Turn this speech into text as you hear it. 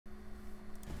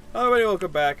Alrighty,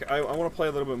 welcome back. I want to play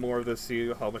a little bit more of this,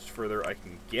 see how much further I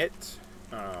can get.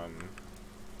 However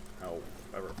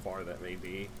far that may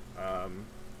be. I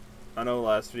know the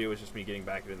last video was just me getting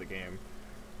back into the game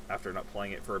after not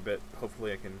playing it for a bit.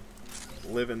 Hopefully I can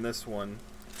live in this one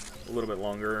a little bit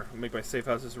longer. Make my safe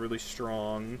houses really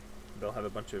strong. They'll have a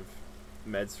bunch of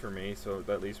meds for me, so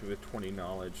that leaves me with 20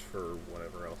 knowledge for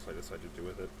whatever else I decide to do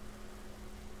with it.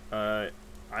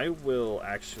 I will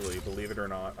actually, believe it or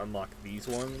not, unlock these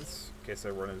ones in case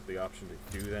I run into the option to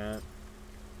do that.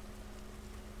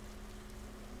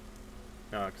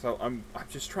 Because I'm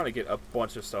just trying to get a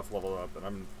bunch of stuff leveled up,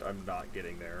 and I'm not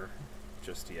getting there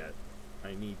just yet.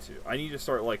 I need to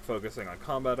start like focusing on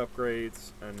combat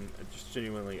upgrades and just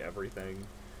genuinely everything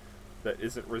that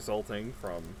isn't resulting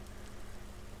from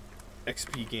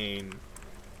XP gain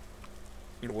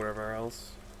and whatever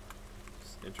else.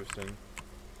 It's interesting.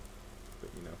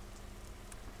 But, you know.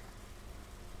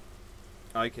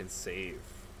 I can save.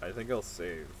 I think I'll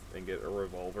save and get a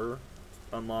revolver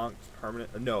unlocked.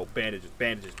 Permanent. No, bandages. So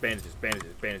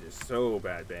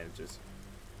bad bandages.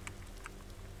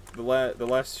 The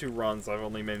last two runs, I've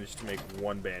only managed to make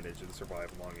one bandage and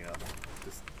survive long enough to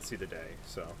see the day.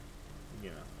 So, you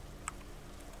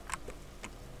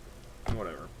know.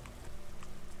 Whatever.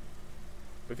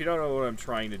 If you don't know what I'm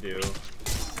trying to do,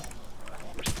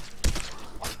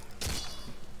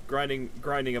 grinding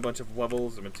a bunch of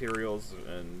levels and materials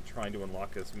and trying to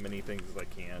unlock as many things as I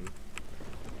can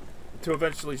to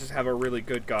eventually just have a really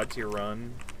good god tier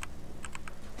run.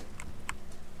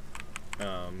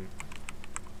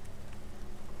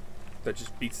 That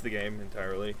just beats the game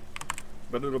entirely.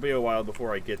 But it'll be a while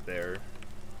before I get there.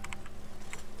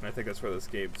 And I think that's where this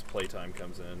game's playtime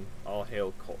comes in. All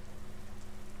hail Cole.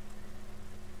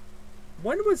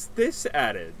 When was this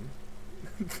added?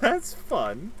 That's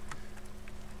fun.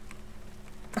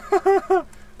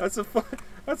 That's a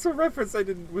reference I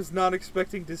was not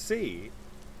expecting to see.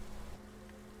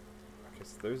 Okay,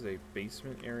 so there's a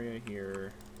basement area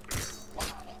here.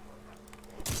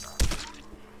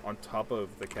 On top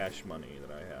of the cash money that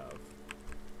I have.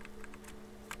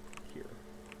 Here.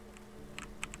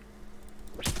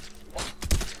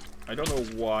 I don't know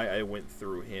why I went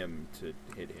through him to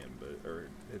hit him, or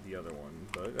hit the other one,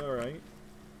 but alright.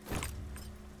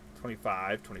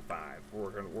 25.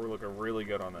 We're looking really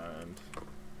good on that end.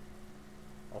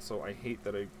 Also, I hate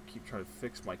that I keep trying to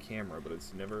fix my camera, but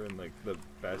it's never in like the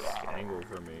best angle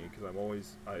for me, because I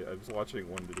was watching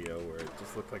one video where it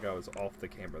just looked like I was off the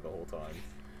camera the whole time.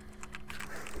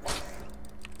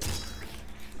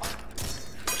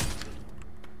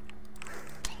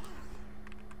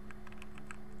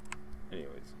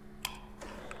 Anyways.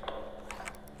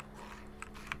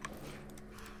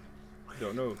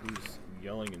 Don't know who's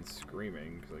yelling and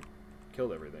screaming, because I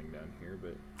killed everything down here,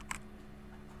 but...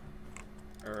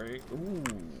 Alright. Ooh,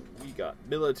 we got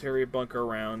military bunker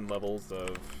round levels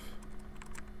of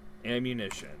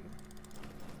ammunition.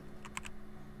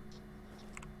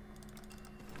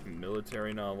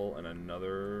 Military novel and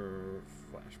another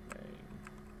flashbang.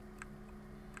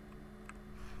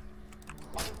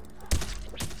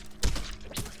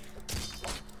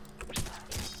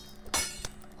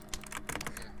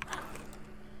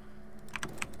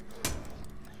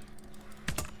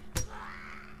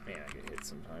 Man, I get hit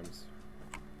sometimes.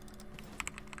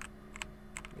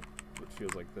 It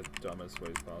feels like the dumbest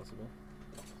ways possible.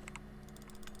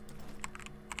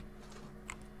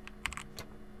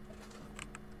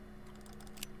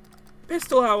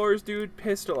 Pistol hours, dude.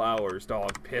 Pistol hours,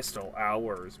 dog. Pistol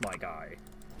hours, my guy.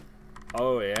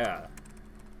 Oh, yeah.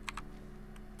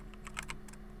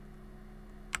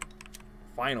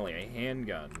 Finally, a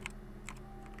handgun.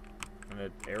 In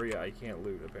an area I can't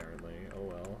loot, apparently. Oh,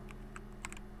 well.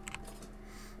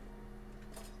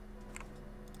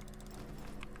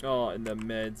 Oh, and the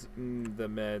meds. The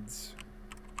meds.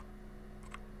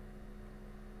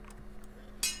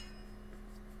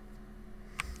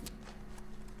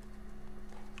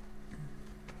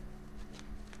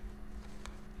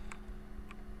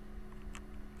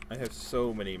 I have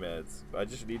so many meds. I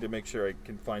just need to make sure I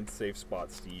can find safe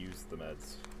spots to use the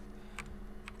meds.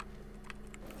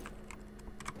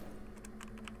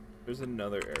 There's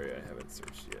another area I haven't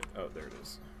searched yet. Oh, there it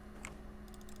is.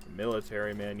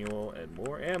 Military manual and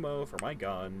more ammo for my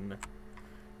gun.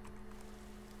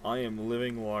 I am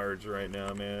living large right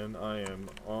now, man. I am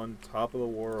on top of the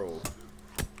world.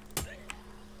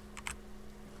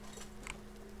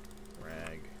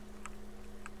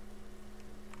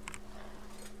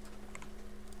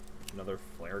 Another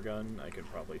flare gun, I could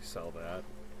probably sell that.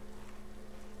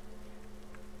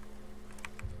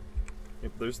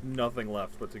 Yep, there's nothing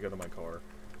left but to go to my car.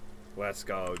 Let's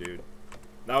go, dude.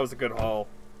 That was a good haul.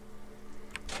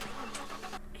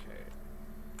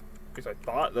 Because I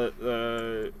thought that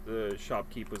the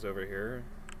shopkeep was over here.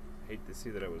 Hate to see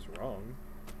that I was wrong.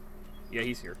 Yeah,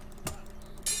 he's here.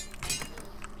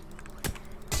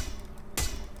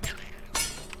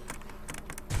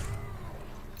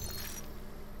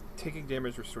 Taking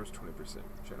damage restores 20%.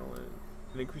 General,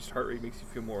 an increased heart rate makes you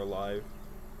feel more alive.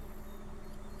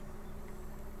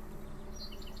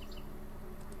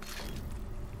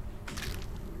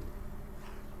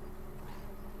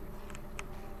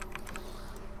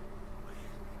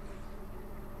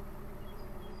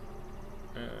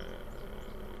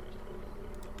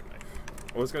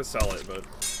 I was gonna sell it, but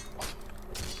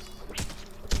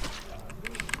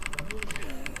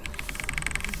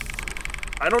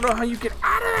I don't know how you get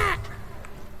out of that.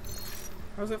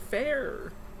 How's it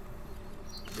fair?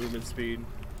 Movement speed.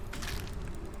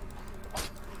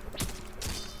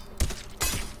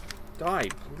 Die,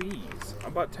 please. I'm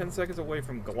about 10 seconds away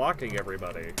from glocking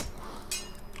everybody.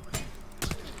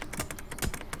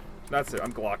 That's it.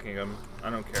 I'm glocking him.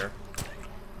 I don't care.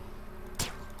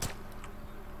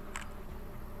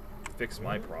 Fix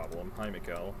my problem. Hi,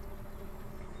 Mikkel.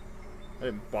 I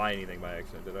didn't buy anything by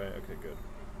accident, did I? Okay, good.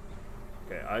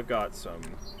 Okay, I've got some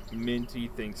minty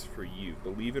things for you.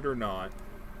 Believe it or not,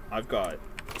 I've got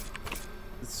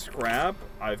scrap.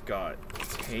 I've got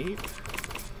tape.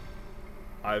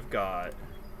 I've got...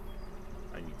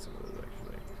 I need some of those,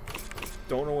 actually.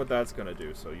 Don't know what that's gonna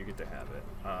do, so you get to have it.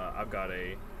 I've got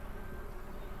a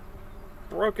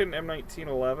broken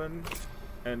M1911,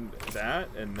 and that,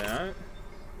 and that.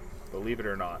 Believe it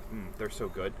or not, they're so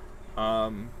good.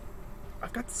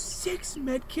 I've got 6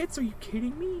 med kits. Are you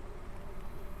kidding me?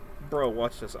 Bro,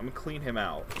 watch this. I'm gonna clean him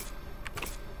out.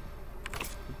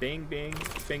 Bang, bang,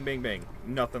 bang, bang, bang.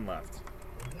 Nothing left.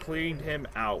 Cleaned him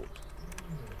out.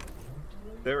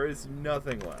 There is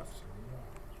nothing left.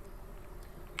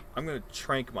 I'm gonna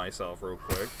trank myself real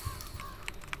quick.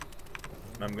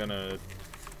 And I'm gonna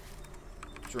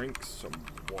drink some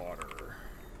water.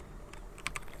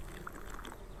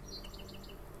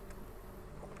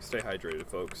 Stay hydrated,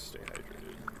 folks. Stay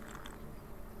hydrated.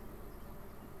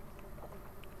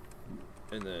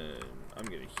 And then I'm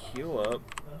gonna heal up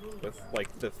with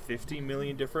like the 50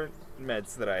 million different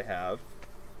meds that I have.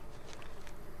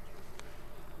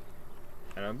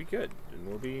 And I'll be good. And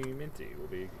we'll be minty. We'll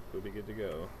be good to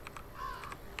go.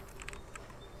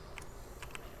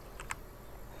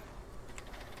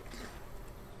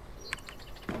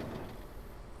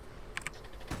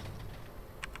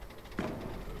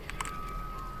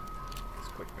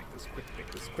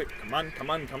 Quick, come on, come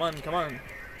on, come on, come on.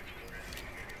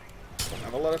 Don't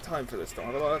have a lot of time for this. Don't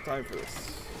have a lot of time for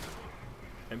this.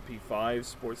 MP5,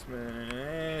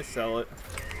 Sportsman, sell it.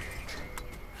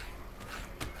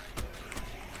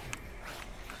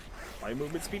 My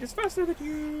movement speed is faster than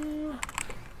you.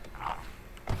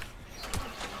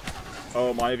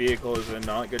 Oh, my vehicle is in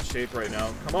not good shape right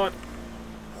now. Come on.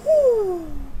 Woo,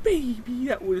 baby,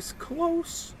 that was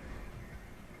close.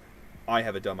 I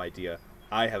have a dumb idea.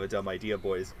 I have a dumb idea,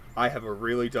 boys. I have a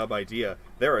really dumb idea.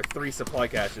 There are 3 supply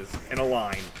caches in a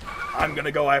line. I'm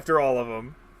gonna go after all of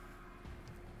them.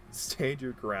 Stand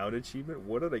your ground achievement?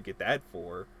 What did I get that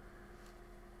for?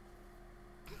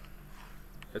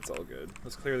 It's all good.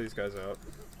 Let's clear these guys out.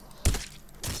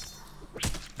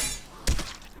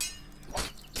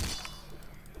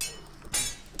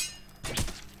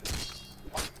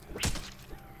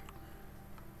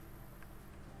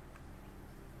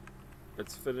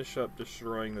 Let's finish up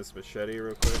destroying this machete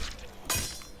real quick.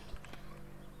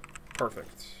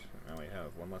 Perfect. Now we have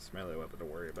one less melee weapon to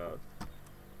worry about.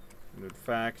 And in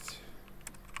fact,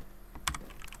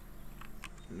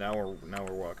 now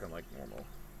we're walking like normal.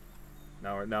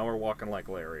 Now we're walking like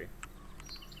Larry.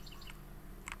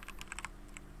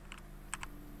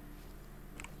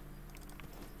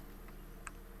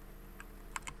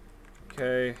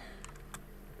 Okay.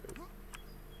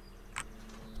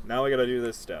 Now we gotta do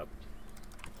this step.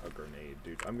 A grenade,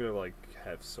 dude. I'm gonna like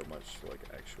have so much like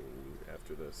actual loot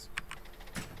after this.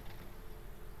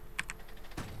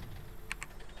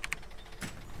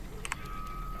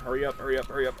 Hurry up, hurry up,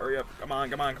 hurry up, hurry up. Come on,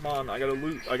 come on, come on. I gotta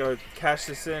loot. I gotta cash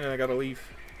this in and I gotta leave.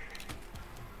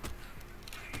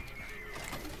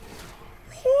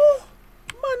 Oh,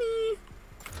 money.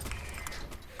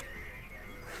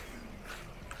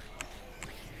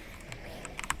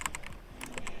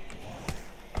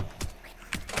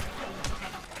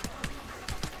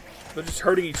 They're just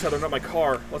hurting each other, not my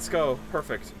car. Let's go.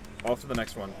 Perfect. Off to the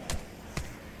next one.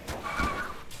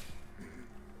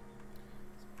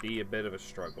 Be a bit of a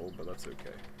struggle, but that's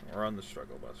okay. We're on the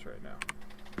struggle bus right now.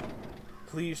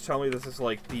 Please tell me this is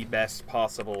like the best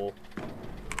possible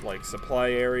like,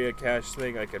 supply area cache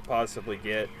thing I could possibly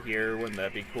get here. Wouldn't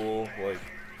that be cool? Like,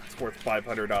 it's worth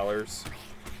 $500.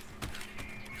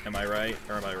 Am I right?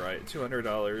 Or am I right?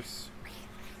 $200. It's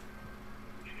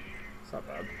not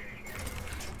bad.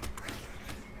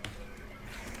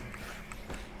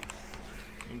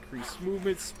 Increase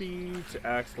movement speed to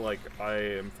act like I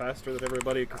am faster than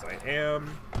everybody, because I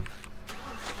am.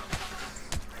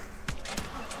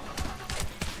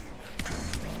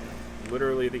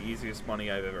 Literally the easiest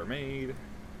money I've ever made.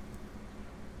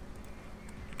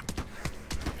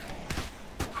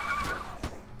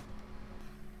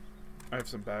 I have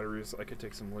some batteries. I could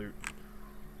take some loot.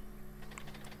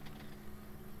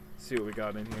 See what we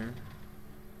got in here.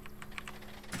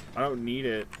 I don't need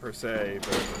it per se,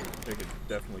 but I could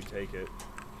definitely take it.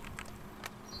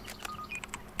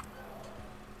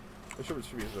 There should be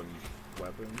some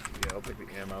weapons. Yeah, I'll take the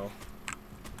ammo.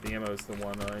 The ammo is the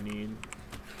one that I need.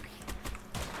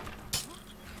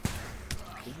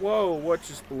 Whoa, what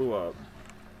just blew up?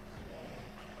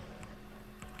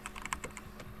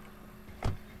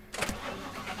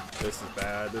 This is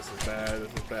bad, this is bad,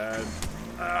 this is bad.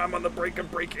 Ah, I'm on the brink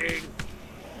of breaking!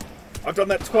 I've done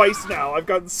that twice now! I've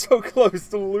gotten so close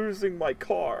to losing my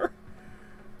car!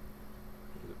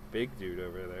 There's a big dude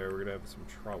over there, we're gonna have some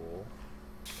trouble.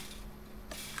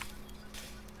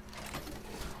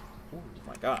 Oh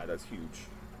my god, that's huge.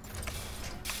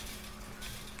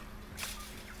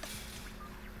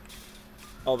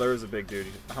 Oh, there is a big dude.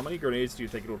 How many grenades do you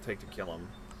think it'll take to kill him?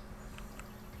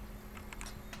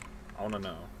 I wanna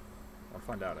know. I'll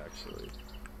find out, actually.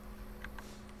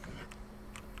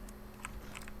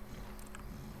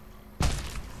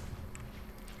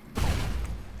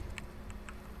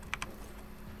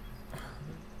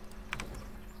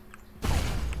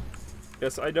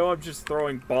 Yes, I know I'm just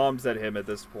throwing bombs at him at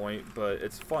this point, but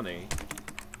it's funny.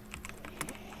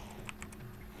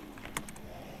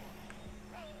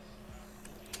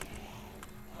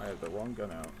 I have the wrong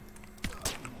gun out.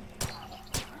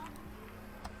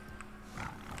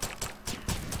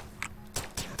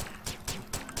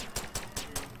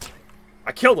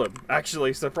 I killed him,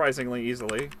 actually, surprisingly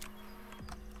easily.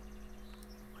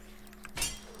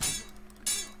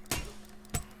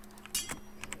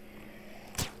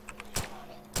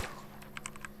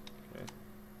 Okay.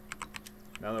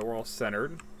 Now that we're all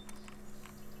centered.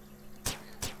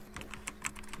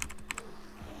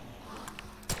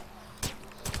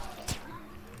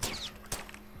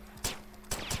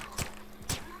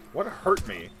 What hurt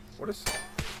me? What is...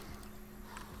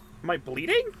 Am I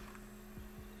bleeding?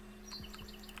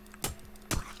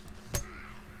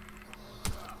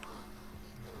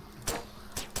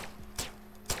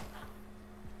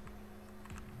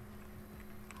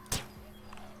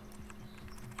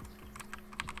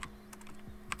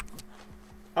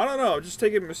 I don't know, just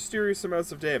taking mysterious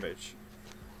amounts of damage.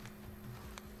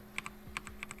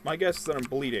 My guess is that I'm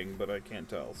bleeding, but I can't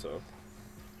tell, so...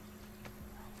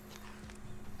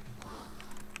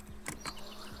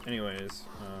 Anyways,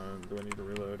 do I need to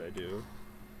reload? I do.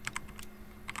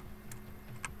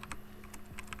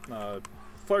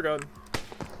 Flare gun.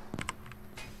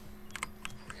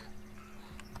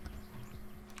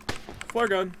 Flare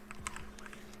gun.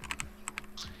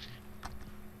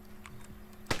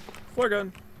 Flare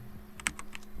gun.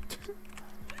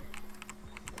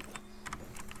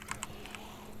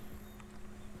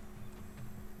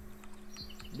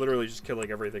 Literally just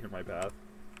killing everything in my path.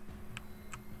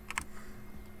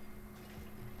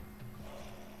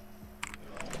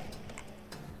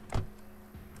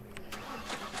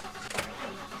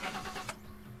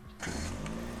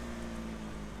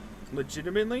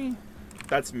 Legitimately,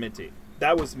 that's minty.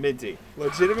 That was minty.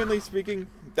 Legitimately speaking,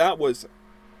 that was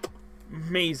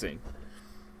amazing.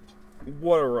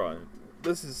 What a run.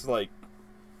 This is like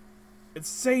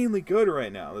insanely good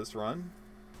right now, this run.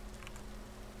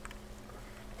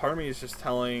 Part of me is just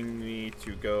telling me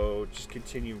to go, just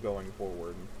continue going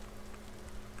forward.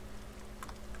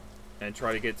 And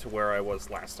try to get to where I was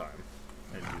last time.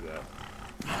 And do that.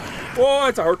 Whoa,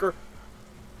 it's a herker!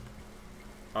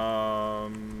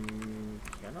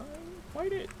 Can I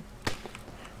fight it?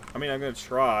 I mean, I'm gonna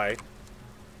try.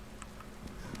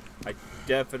 I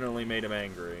definitely made him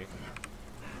angry.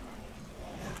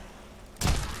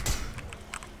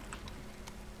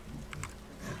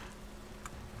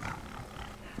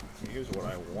 Here's what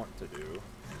I want to do.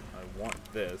 I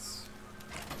want this.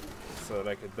 So that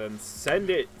I could then send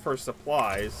it for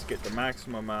supplies, get the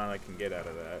maximum amount I can get out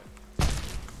of that.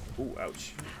 Ooh,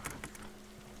 ouch.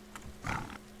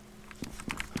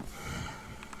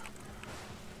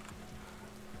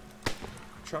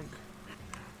 Chunk.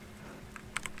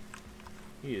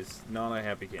 He is not a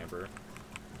happy camper.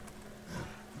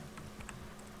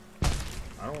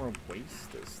 I don't want to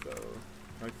waste this, though.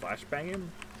 Can I flashbang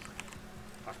him?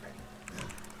 Flashbang.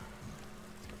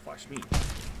 He's gonna flash me.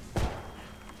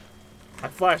 I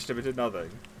flashed him, it did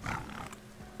nothing.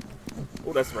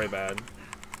 Oh, that's very bad.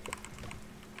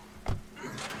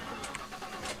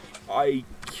 I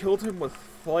killed him with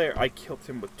flare. I killed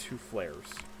him with 2 flares.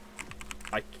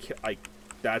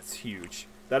 That's huge.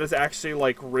 That is actually,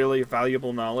 like, really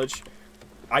valuable knowledge.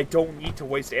 I don't need to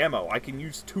waste ammo. I can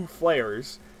use 2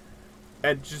 flares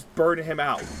and just burn him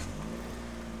out.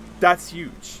 That's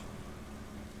huge.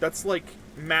 That's, like,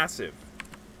 massive.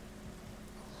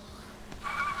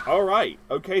 Alright.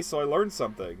 Okay, so I learned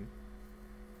something.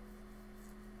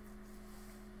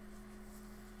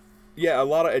 Yeah,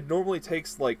 it normally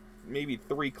takes, like, maybe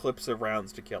 3 clips of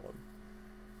rounds to kill him.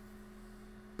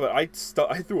 But I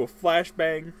threw a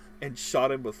flashbang and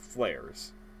shot him with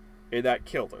flares. And that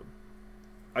killed him.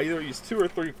 I either used 2 or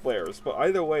 3 flares, but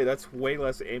either way, that's way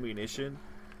less ammunition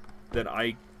than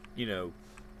I mean,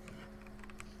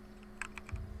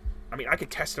 I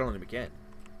could test it on him again.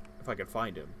 If I could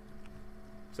find him.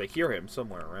 So I hear him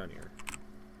somewhere around here.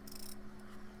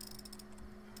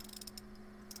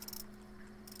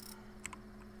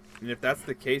 And if that's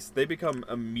the case, they become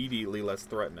immediately less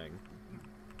threatening.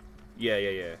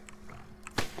 Yeah.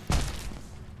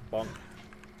 Bonk.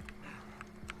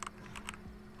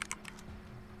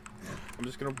 I'm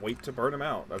just gonna wait to burn him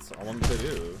out. That's all I'm gonna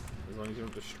do. As long as you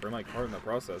don't destroy my card in the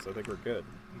process, I think we're good.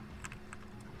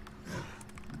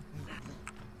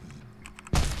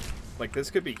 Like,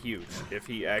 this could be huge if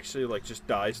he actually, like, just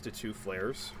dies to 2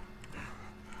 flares.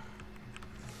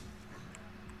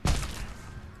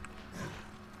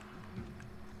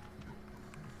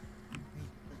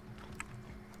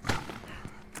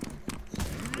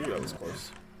 Ooh, that was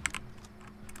close.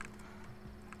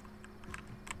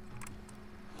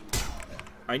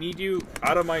 I need you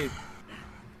out of my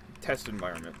test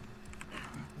environment.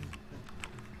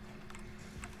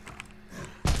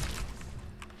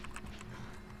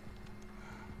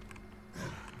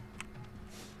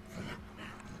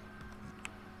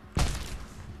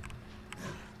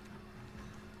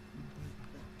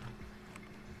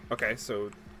 Okay, so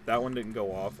that one didn't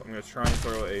go off. I'm going to try and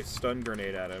throw a stun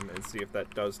grenade at him and see if that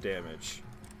does damage.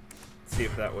 See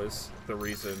if that was the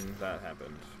reason that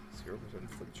happened. 0%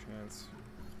 for the chance.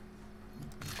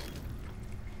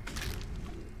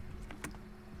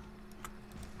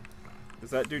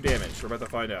 Does that do damage? We're about to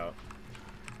find out.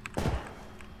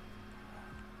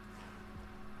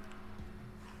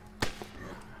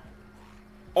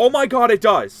 Oh my god, it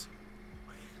does!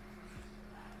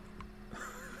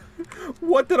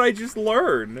 What did I just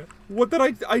learn? What did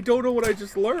I don't know what I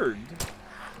just learned.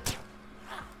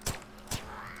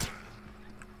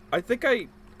 I think I'm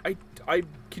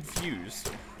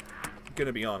confused. I'm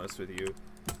gonna be honest with you.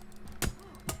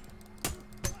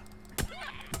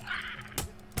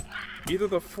 Either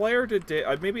the flare did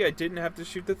maybe I didn't have to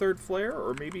shoot the 3rd flare,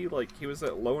 or maybe, like, he was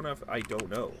at low enough. I don't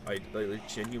know. I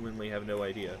genuinely have no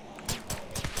idea.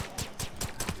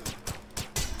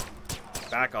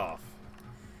 Back off.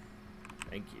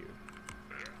 Thank you.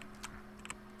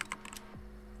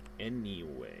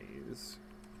 Anyways,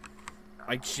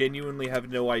 I genuinely have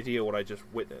no idea what I just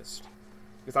witnessed.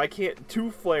 Because I can't...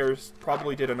 2 flares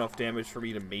probably did enough damage for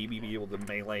me to maybe be able to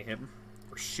melee him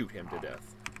or shoot him to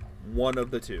death. One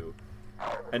of the 2.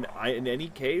 And in any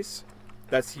case,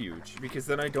 that's huge. Because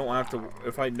then I don't have to...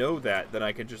 If I know that, then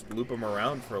I can just loop him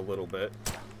around for a little bit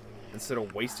instead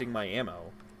of wasting my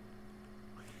ammo.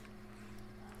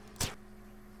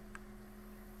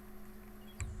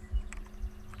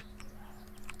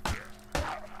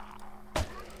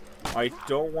 I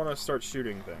don't want to start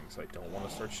shooting things. I don't want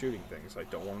to start shooting things. I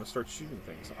don't want to start shooting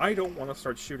things. I don't want to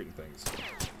start shooting things.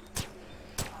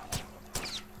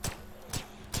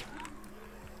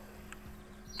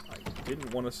 I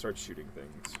didn't want to start shooting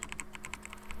things.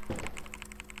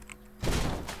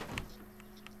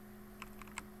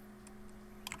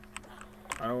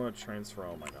 I don't want to transfer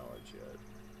all my knowledge yet.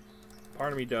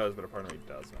 Part of me does, but a part of me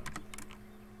doesn't.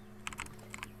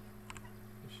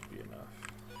 This should be enough.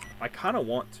 I kind of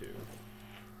want to.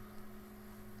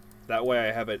 That way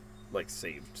I have it, like,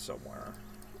 saved somewhere.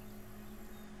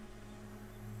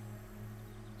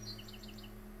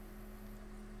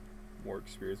 More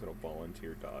experience when a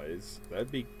volunteer dies.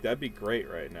 That'd be great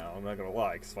right now, I'm not gonna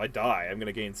lie. Because if I die, I'm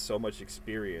gonna gain so much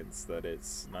experience that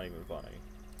it's not even funny.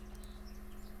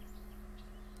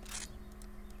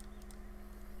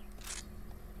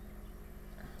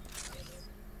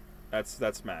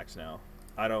 That's max now.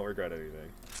 I don't regret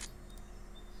anything.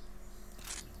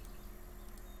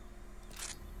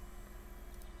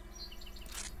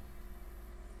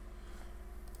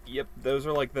 Yep, those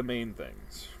are like the main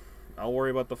things. I'll worry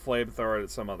about the flamethrower at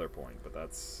some other point, but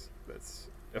that's...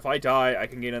 If I die, I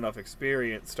can gain enough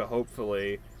experience to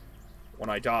hopefully, when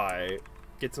I die,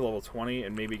 get to level 20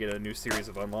 and maybe get a new series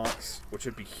of unlocks, which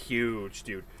would be huge,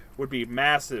 dude. Would be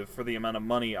massive for the amount of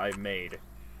money I've made.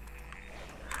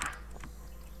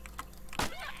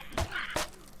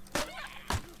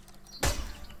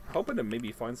 Hoping to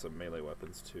maybe find some melee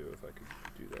weapons too, if I could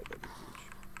do that, that'd be huge.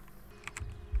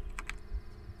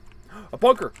 A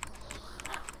bunker!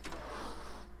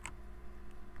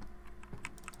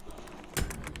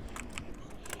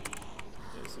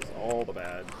 This is all the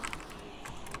bad.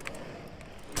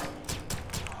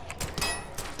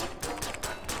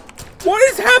 What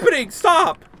is happening?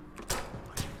 Stop!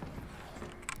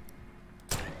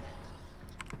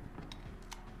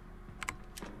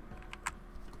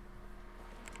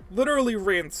 Literally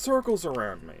ran circles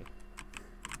around me.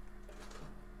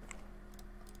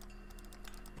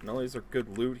 Not only is there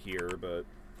good loot here, but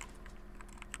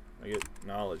I get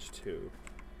knowledge too.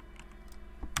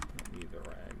 Don't need the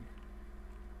rag.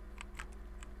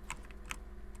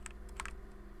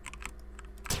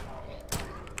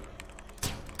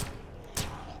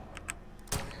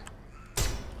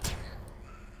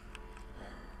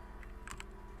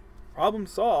 Problem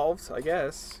solved, I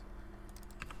guess.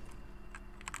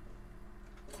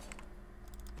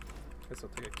 Guess I'll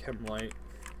take a chem light.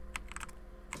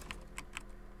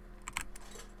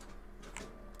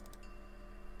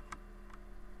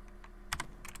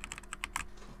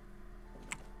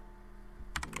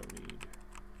 No need.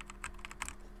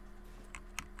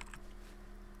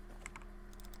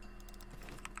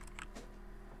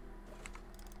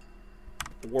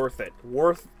 Worth it.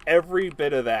 Worth every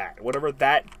bit of that. Whatever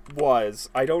that was.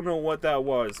 I don't know what that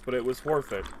was, but it was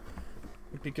worth it.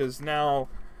 Because now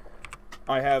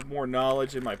I have more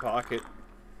knowledge in my pocket.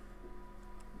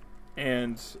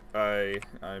 And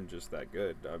I'm just that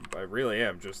good. I really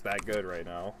am just that good right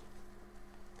now.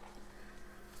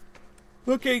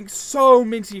 Looking so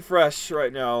minty fresh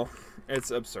right now.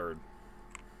 It's absurd.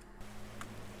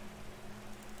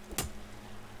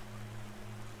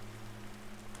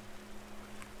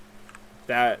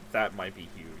 That might be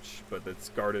huge, but it's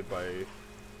guarded by...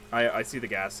 I see the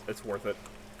gas. It's worth it.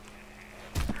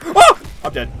 Ah!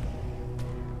 I'm dead.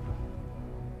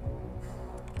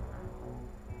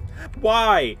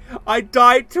 Why? I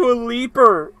died to a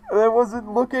leaper I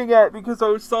wasn't looking at because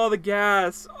I saw the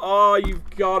gas. Oh, you've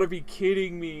got to be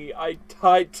kidding me. I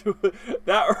died to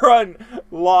that run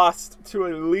lost to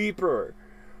a leaper.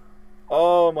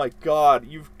 Oh my god,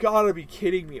 you've got to be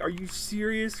kidding me. Are you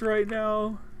serious right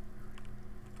now?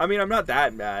 I mean, I'm not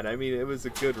that mad. I mean, it was a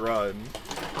good run,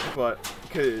 but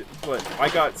I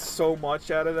got so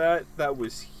much out of that. That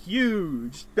was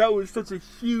huge. That was such a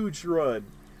huge run.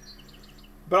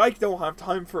 But I don't have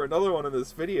time for another one in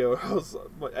this video, else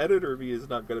my editor me is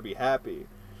not going to be happy.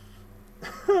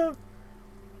 But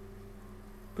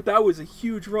that was a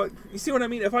huge run. You see what I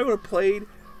mean? If I would have played...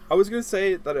 I was going to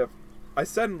say that if... I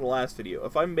said in the last video,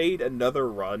 if I made another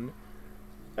run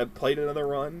and played another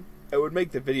run, it would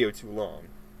make the video too long.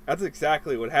 That's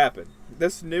exactly what happened.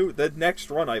 The next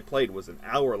run I played was an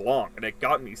hour long, and it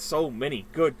got me so many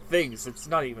good things, it's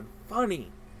not even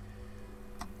funny.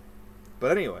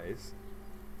 But anyways,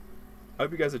 I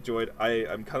hope you guys enjoyed.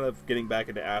 I'm kind of getting back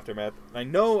into Aftermath. I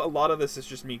know a lot of this is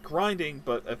just me grinding,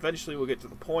 but eventually we'll get to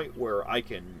the point where I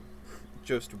can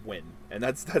just win, and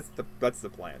that's the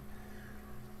plan.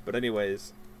 But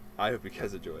anyways, I hope you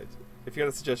guys enjoyed. If you got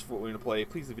a suggestion for what we're going to play,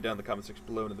 please leave it down in the comment section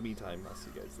below. And in the meantime, I'll see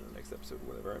you guys in the next episode,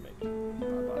 whatever I make.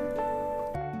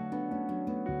 Bye-bye.